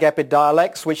drug like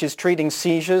Epidiolex, which is treating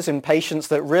seizures in patients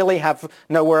that really have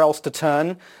nowhere else to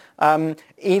turn,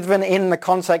 even in the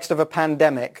context of a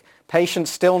pandemic,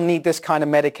 patients still need this kind of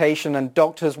medication, and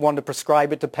doctors want to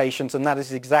prescribe it to patients, and that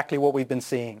is exactly what we've been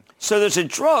seeing. So there's a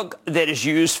drug that is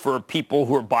used for people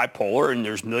who are bipolar, and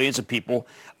there's millions of people.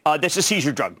 That's a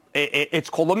seizure drug. It's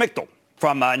called Lamictal.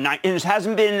 And it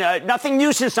hasn't been nothing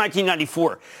new since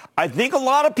 1994. I think a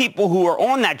lot of people who are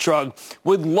on that drug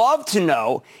would love to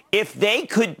know if they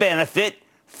could benefit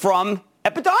from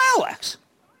Epidiolex.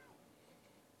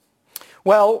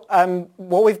 Well,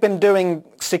 what we've been doing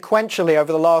sequentially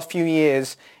over the last few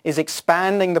years is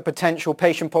expanding the potential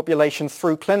patient population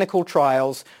through clinical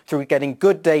trials, through getting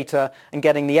good data and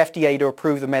getting the FDA to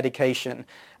approve the medication.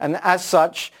 And as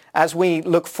such, as we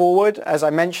look forward, as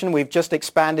I mentioned, we've just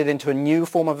expanded into a new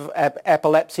form of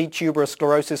epilepsy, tuberous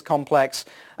sclerosis complex.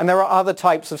 And there are other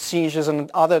types of seizures and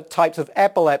other types of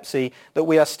epilepsy that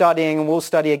we are studying and will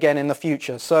study again in the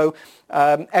future. So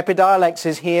Epidiolex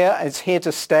is here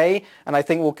to stay, and I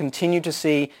think we'll continue to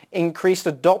see increased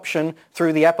adoption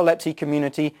through the epilepsy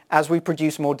community as we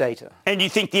produce more data. And do you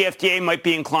think the FDA might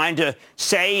be inclined to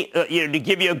say, to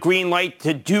give you a green light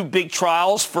to do big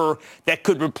trials that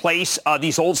could replace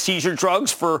these old seizure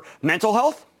drugs for mental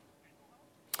health?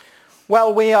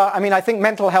 Well, I think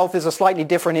mental health is a slightly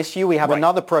different issue. We have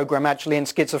another program actually in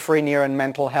schizophrenia and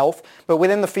mental health. But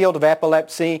within the field of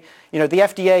epilepsy, the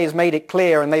FDA has made it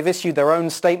clear, and they've issued their own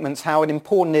statements, how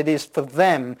important it is for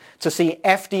them to see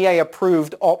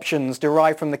FDA-approved options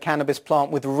derived from the cannabis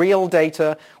plant with real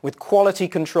data, with quality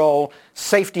control,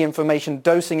 safety information,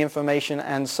 dosing information,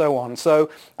 and so on. So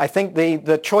I think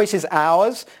the choice is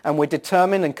ours, and we're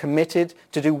determined and committed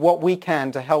to do what we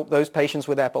can to help those patients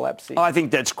with epilepsy. I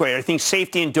think that's great. I think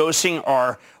safety and dosing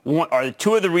are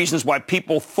two of the reasons why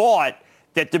people thought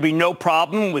that there'd be no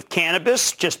problem with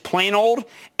cannabis, just plain old,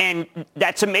 and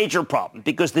that's a major problem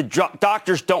because the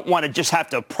doctors don't want to just have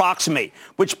to approximate,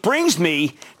 which brings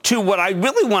me to what I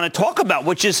really want to talk about,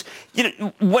 which is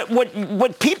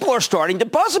what people are starting to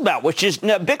buzz about, which is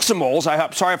Biximols.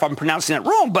 I'm sorry if I'm pronouncing that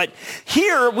wrong, but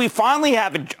here we finally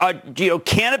have a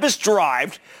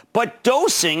cannabis-derived, but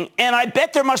dosing, and I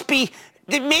bet there must be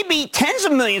maybe tens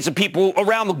of millions of people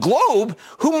around the globe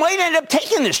who might end up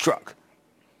taking this drug.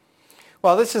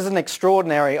 Well, this is an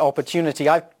extraordinary opportunity.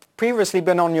 I've previously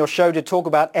been on your show to talk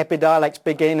about Epidiolex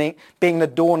being the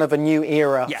dawn of a new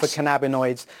era for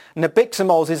cannabinoids.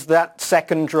 Nabiximols is that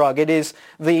second drug. It is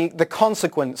the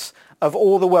consequence of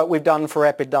all the work we've done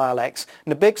for Epidiolex.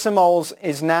 Nabiximols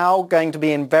is now going to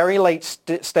be in very late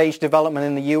stage development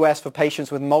in the US for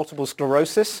patients with multiple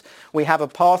sclerosis. We have a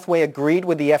pathway agreed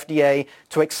with the FDA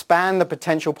to expand the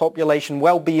potential population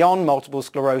well beyond multiple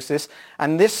sclerosis,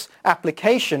 and this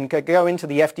application could go into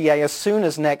the FDA as soon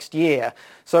as next year.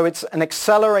 So it's an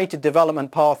accelerated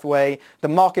development pathway. The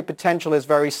market potential is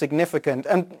very significant.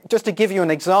 And just to give you an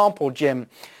example, Jim,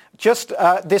 just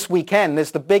this weekend,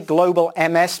 there's the big global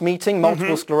MS meeting,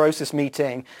 multiple sclerosis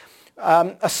meeting.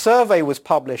 A survey was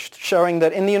published showing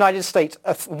that in the United States,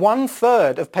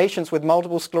 1/3 of patients with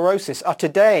multiple sclerosis are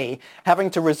today having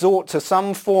to resort to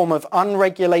some form of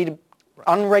unregulated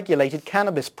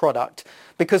cannabis product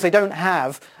because they don't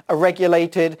have a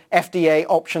regulated FDA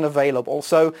option available.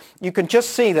 So you can just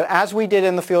see that as we did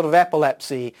in the field of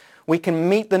epilepsy, we can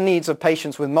meet the needs of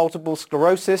patients with multiple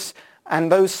sclerosis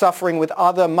and those suffering with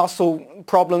other muscle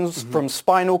problems from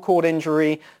spinal cord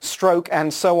injury, stroke,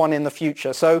 and so on in the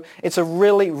future. So it's a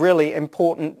really, really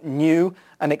important new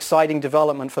and exciting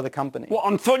development for the company. Well,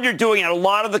 I'm thrilled you're doing it. A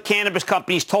lot of the cannabis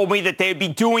companies told me that they'd be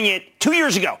doing it 2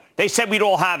 years ago. They said we'd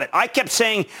all have it. I kept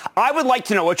saying, I would like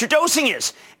to know what your dosing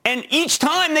is. And each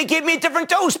time they gave me a different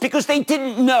dose because they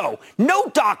didn't know.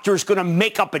 No doctor is going to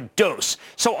make up a dose.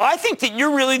 So I think that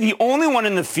you're really the only one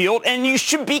in the field, and you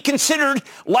should be considered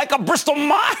like a Bristol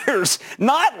Myers,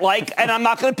 not like, and I'm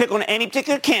not going to pick on any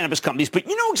particular cannabis companies, but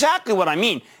you know exactly what I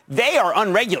mean. They are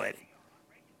unregulated.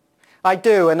 I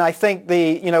do, and I think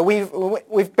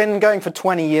we've been going for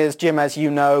 20 years, Jim, as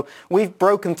you know. We've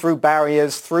broken through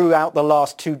barriers throughout the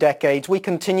last 2 decades. We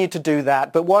continue to do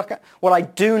that. But what I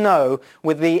do know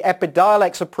with the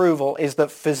Epidiolex approval is that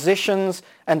physicians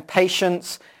and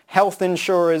patients, health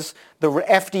insurers, the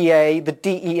FDA, the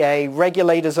DEA,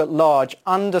 regulators at large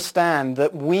understand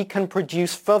that we can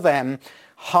produce for them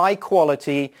high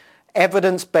quality,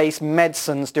 evidence-based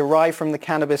medicines derived from the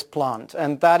cannabis plant.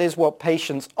 And that is what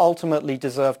patients ultimately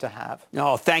deserve to have.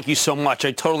 Oh, thank you so much.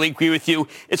 I totally agree with you.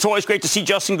 It's always great to see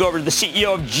Justin Gover, the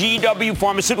CEO of GW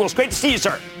Pharmaceuticals. Great to see you,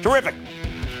 sir. Terrific.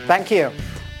 Thank you.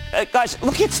 Guys,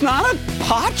 look, it's not a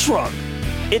pot drug.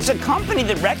 It's a company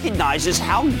that recognizes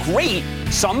how great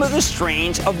some of the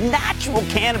strains of natural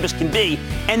cannabis can be,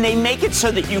 and they make it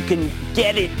so that you can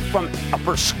get it from a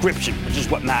prescription, which is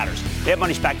what matters. They have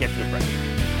money's back after the break.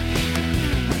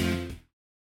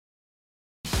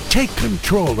 Take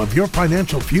control of your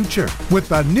financial future with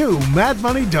the new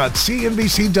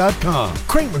madmoney.cnbc.com.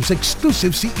 Cramer's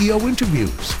exclusive CEO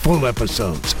interviews, full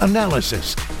episodes,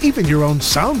 analysis, even your own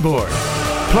soundboard.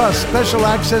 Plus special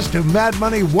access to Mad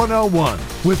Money 101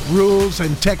 with rules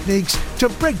and techniques to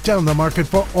break down the market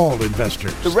for all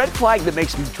investors. The red flag that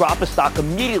makes me drop a stock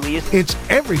immediately is... It's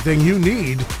everything you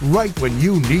need right when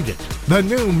you need it. The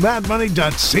new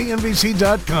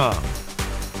madmoney.cnbc.com.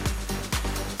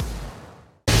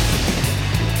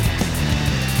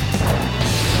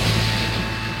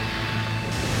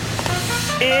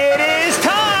 It is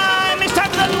time! It's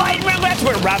time for the lightning round. That's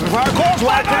where rapid fire calls.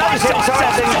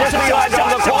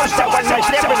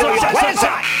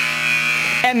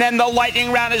 And then the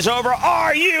lightning round is over.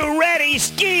 Are you ready?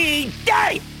 Ski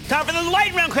day! Time for the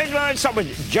lightning round. Let's start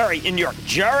with Jerry in New York.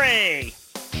 Jerry!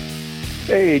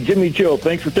 Hey, Jimmy Joe.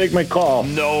 Thanks for taking my call.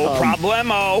 No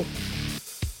problemo.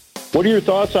 What are your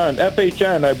thoughts on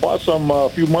FHN? I bought some a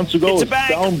few months ago. It's a bank.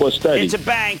 Down but steady. It's a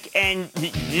bank, and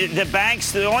the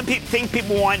banks, the only thing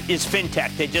people want is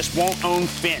fintech. They just won't own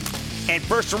fin. And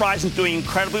First Horizon's doing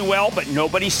incredibly well, but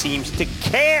nobody seems to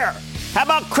care. How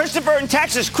about Christopher in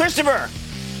Texas? Christopher.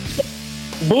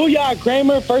 Booyah,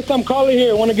 Cramer. First time caller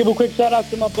here. I want to give a quick shout out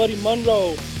to my buddy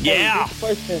Monroe. Yeah.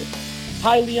 Question.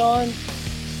 Hyliion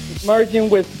merging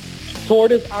with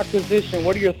Tortoise acquisition.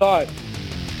 What are your thoughts?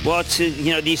 Well,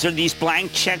 these are these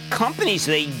blank check companies.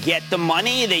 They get the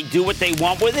money. They do what they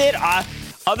want with it.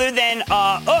 Other than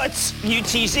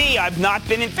UTZ, I've not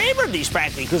been in favor of these,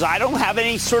 frankly, because I don't have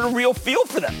any sort of real feel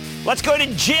for them. Let's go to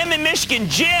Jim in Michigan.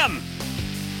 Jim.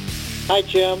 Hi,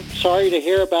 Jim. Sorry to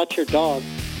hear about your dog.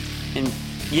 And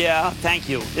yeah, thank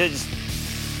you. It's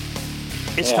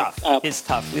tough. It's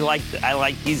tough.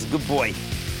 He's a good boy.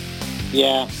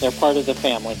 Yeah, they're part of the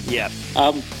family. Yeah.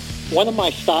 One of my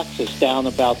stocks is down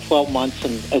about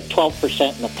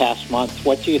 12% in the past month.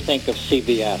 What do you think of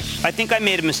CVS? I think I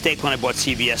made a mistake when I bought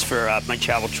CVS for my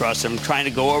travel trust. I'm trying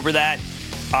to go over that.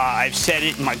 I've said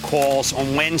it in my calls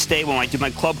on Wednesday when I do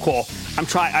my club call. I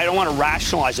don't want to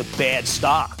rationalize a bad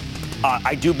stock.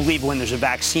 I do believe when there's a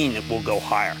vaccine it will go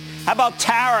higher. How about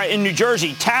Tara in New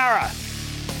Jersey? Tara.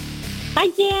 Hi,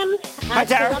 Jim. Hi,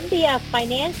 Tara. Columbia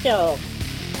Financial,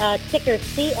 ticker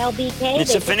CLBK.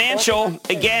 It's a financial.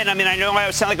 Again, I mean, I know I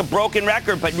sound like a broken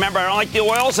record, but remember, I don't like the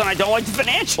oils and I don't like the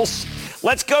financials.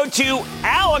 Let's go to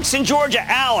Alex in Georgia.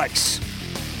 Alex.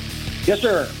 Yes,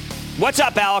 sir. What's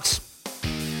up, Alex?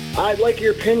 I'd like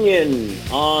your opinion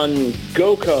on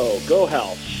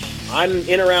GoHealth. I'm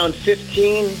in around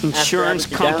 15. Insurance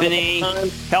company,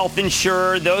 health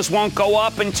insurer. Those won't go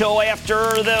up until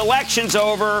after the election's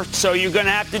over, so you're going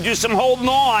to have to do some holding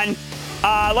on.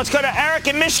 Let's go to Eric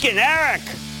in Michigan. Eric.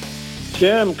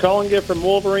 Jim, calling you from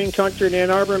Wolverine Country in Ann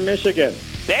Arbor, Michigan.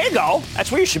 There you go. That's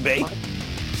where you should be.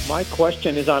 My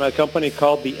question is on a company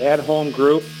called the At Home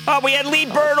Group. Oh, we had Lee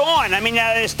Bird on. I mean,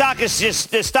 the stock is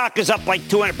up like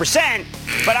 200%.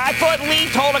 But I thought Lee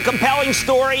told a compelling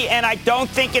story, and I don't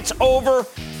think it's over.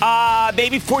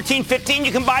 Maybe 14, 15.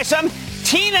 You can buy some.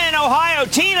 Tina in Ohio.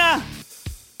 Tina.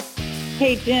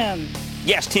 Hey, Jim.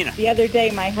 Yes, Tina. The other day,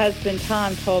 my husband,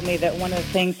 Tom, told me that one of the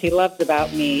things he loves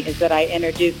about me is that I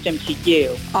introduced him to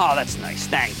you. Oh, that's nice.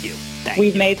 Thank you.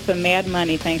 We've made some mad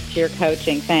money thanks to your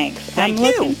coaching. Thanks. I'm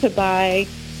looking to buy,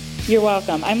 you're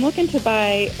welcome. I'm looking to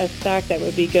buy a stock that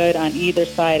would be good on either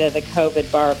side of the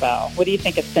COVID barbell. What do you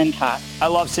think of Cintas? I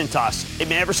love Cintas. I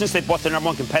mean, ever since they bought their number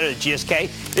one competitor,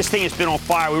 GSK, this thing has been on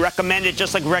fire. We recommend it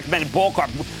just like we recommended Bullcarp.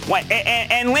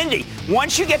 And Lindy,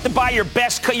 once you get to buy your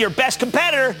best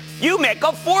competitor, you make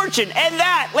a fortune. And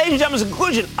that, ladies and gentlemen, is the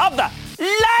conclusion of the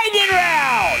Lightning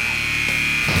Round.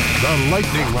 The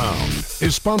Lightning Round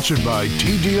is sponsored by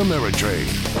TD Ameritrade.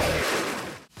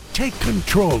 Take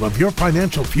control of your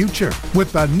financial future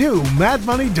with the new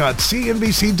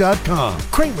madmoney.cnbc.com.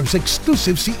 Cramer's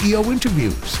exclusive CEO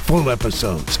interviews, full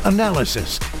episodes,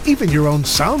 analysis, even your own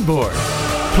soundboard.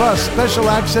 Plus special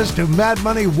access to Mad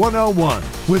Money 101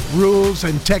 with rules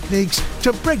and techniques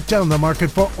to break down the market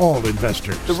for all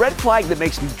investors. The red flag that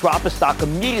makes me drop a stock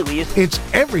immediately is... It's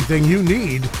everything you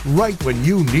need right when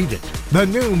you need it. The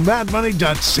new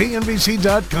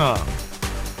madmoney.cnbc.com.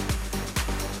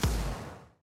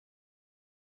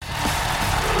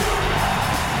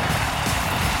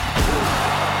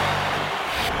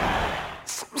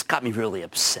 Something's got me really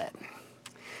upset.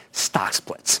 Stock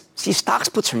splits. See, stock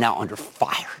splits are now under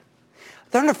fire.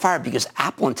 They're under fire because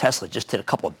Apple and Tesla just did a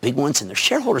couple of big ones, and their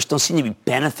shareholders don't seem to be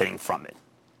benefiting from it.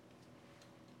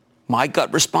 My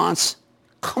gut response?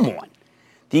 Come on.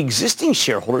 The existing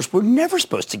shareholders were never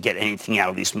supposed to get anything out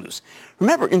of these moves.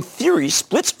 Remember, in theory,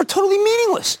 splits are totally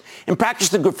meaningless. In practice,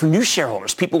 they're good for new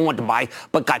shareholders. People want to buy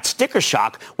but got sticker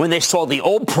shock when they saw the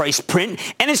old price print,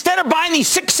 and instead are buying these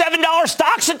 $6, $7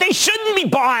 stocks that they shouldn't be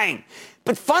buying.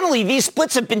 But funnily, these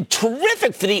splits have been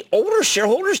terrific for the older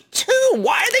shareholders, too.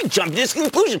 Why are they jumping to this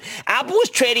conclusion? Apple was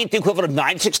trading at the equivalent of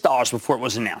 $96 before it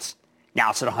was announced.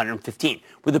 Now it's at $115,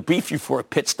 with a brief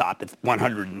euphoric pit stop at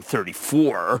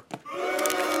 $134.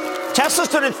 Tesla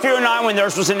stood at $309 when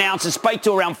theirs was announced and spiked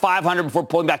to around $500 before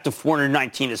pulling back to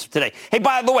 $419 as of today. Hey,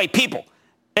 by the way, people,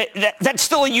 that's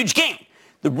still a huge gain.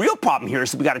 The real problem here is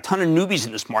that we got a ton of newbies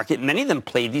in this market, and many of them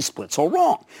played these splits all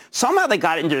wrong. Somehow they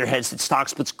got it into their heads that stock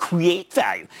splits create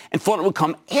value and thought it would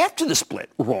come after the split.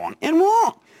 Wrong and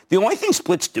wrong. The only thing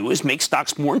splits do is make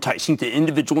stocks more enticing to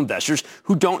individual investors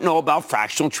who don't know about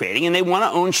fractional trading, and they want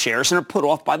to own shares and are put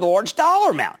off by the large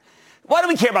dollar amount. Why do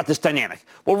we care about this dynamic?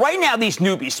 Well, right now, these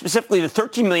newbies, specifically the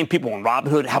 13 million people on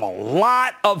Robinhood, have a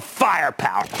lot of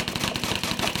firepower.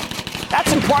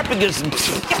 That's in part because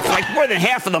like more than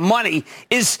half of the money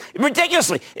is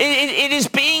ridiculously. It is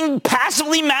being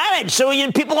passively managed, so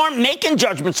people aren't making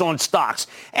judgments on stocks.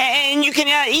 And you can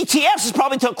ETFs is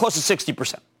probably close to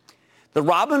 60%. The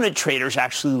Robinhood traders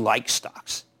actually like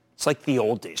stocks. It's like the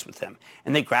old days with them,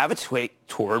 and they gravitate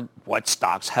toward what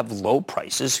stocks have low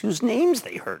prices whose names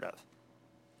they heard of.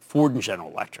 Ford and General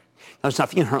Electric. Now, there's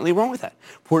nothing inherently wrong with that.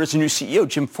 Ford has a new CEO,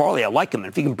 Jim Farley. I like him. And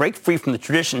if he can break free from the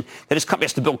tradition that his company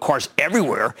has to build cars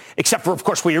everywhere, except for, of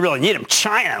course, where you really need them,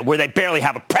 China, where they barely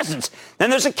have a presence, then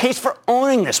there's a case for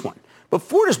owning this one. But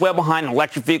Ford is well behind in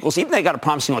electric vehicles, even they got a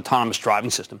promising autonomous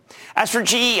driving system. As for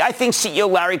GE, I think CEO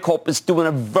Larry Culp is doing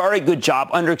a very good job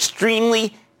under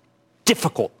extremely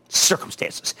difficult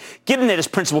circumstances, given that his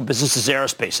principal business is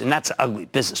aerospace, and that's an ugly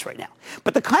business right now.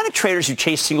 But the kind of traders who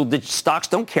chase single-digit stocks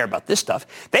don't care about this stuff.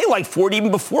 They liked Ford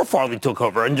even before Farley took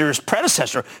over under his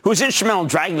predecessor, who was instrumental in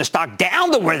dragging the stock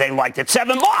down to where they liked it,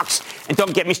 $7. And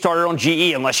don't get me started on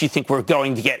GE unless you think we're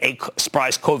going to get a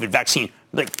surprise COVID vaccine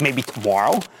like maybe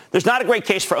tomorrow. There's not a great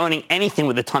case for owning anything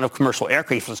with a ton of commercial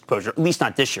aircraft exposure, at least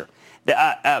not this year.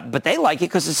 But they like it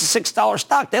because it's a $6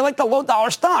 stock. They like the low dollar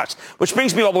stocks, which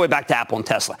brings me all the way back to Apple and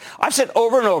Tesla. I've said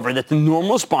over and over that the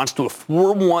normal response to a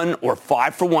 4-1 or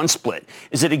 5-for-1 split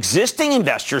is that existing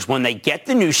investors, when they get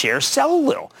the new shares, sell a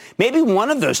little. Maybe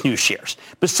one of those new shares.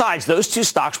 Besides, those two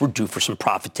stocks were due for some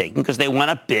profit taking because they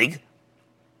went up big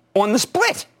on the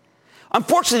split.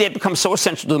 Unfortunately, they've become so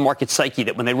essential to the market psyche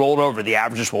that when they rolled over, the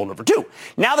averages rolled over too.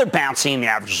 Now they're bouncing and the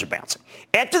averages are bouncing.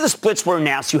 After the splits were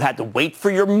announced, you had to wait for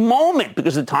your moment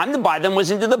because the time to buy them was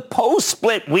into the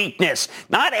post-split weakness,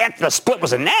 not after the split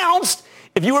was announced.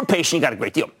 If you were patient, you got a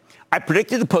great deal. I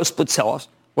predicted the post-split sell-offs.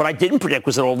 What I didn't predict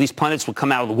was that all these pundits would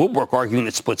come out of the woodwork arguing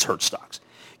that splits hurt stocks.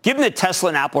 Given that Tesla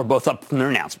and Apple are both up from their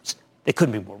announcements, they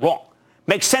couldn't be more wrong.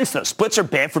 Makes sense, though. Splits are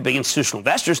bad for big institutional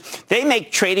investors. They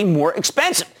make trading more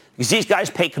expensive because these guys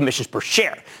pay commissions per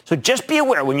share. So just be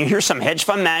aware when you hear some hedge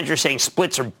fund manager saying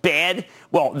splits are bad,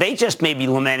 well, they just may be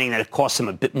lamenting that it costs them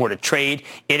a bit more to trade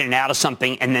in and out of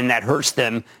something, and then that hurts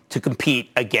them to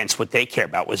compete against what they care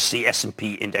about, which is the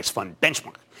S&P index fund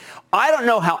benchmark. I don't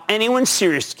know how anyone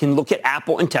serious can look at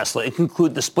Apple and Tesla and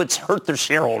conclude the splits hurt their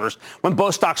shareholders when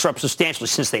both stocks are up substantially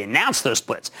since they announced those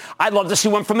splits. I'd love to see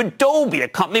one from Adobe, a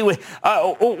company with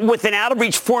an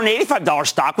out-of-reach $485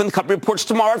 stock when the company reports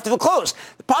tomorrow after the close.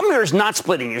 The problem here is not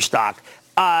splitting your stock.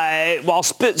 While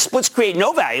splits create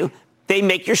no value, they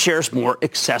make your shares more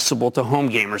accessible to home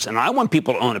gamers, and I want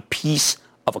people to own a piece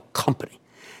of a company.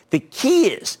 The key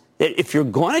is that if you're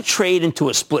going to trade into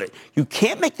a split, you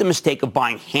can't make the mistake of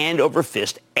buying hand over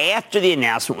fist after the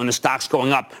announcement when the stock's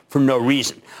going up for no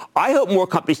reason. I hope more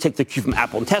companies take their cue from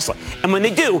Apple and Tesla. And when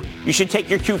they do, you should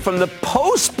take your cue from the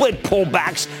post-split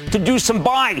pullbacks to do some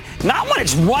buying. Not when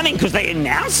it's running because they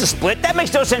announced the split. That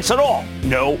makes no sense at all.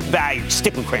 No value.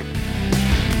 Stick with Cramer.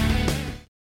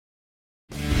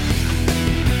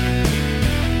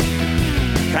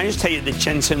 Can I just tell you that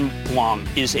Jensen Huang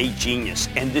is a genius,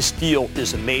 and this deal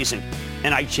is amazing.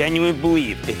 And I genuinely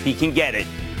believe if he can get it,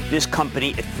 this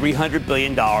company at $300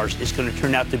 billion is going to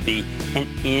turn out to be an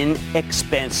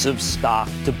inexpensive stock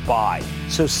to buy.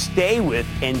 So stay with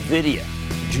NVIDIA.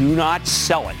 Do not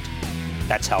sell it.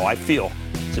 That's how I feel.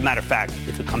 As a matter of fact,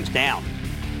 if it comes down,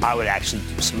 I would actually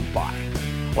do some buying.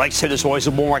 Like I said, there's always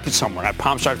a bull market somewhere. I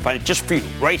promise I'll find it just for you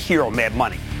right here on Mad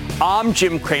Money. I'm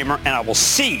Jim Cramer, and I will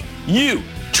see you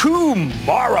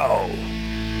tomorrow.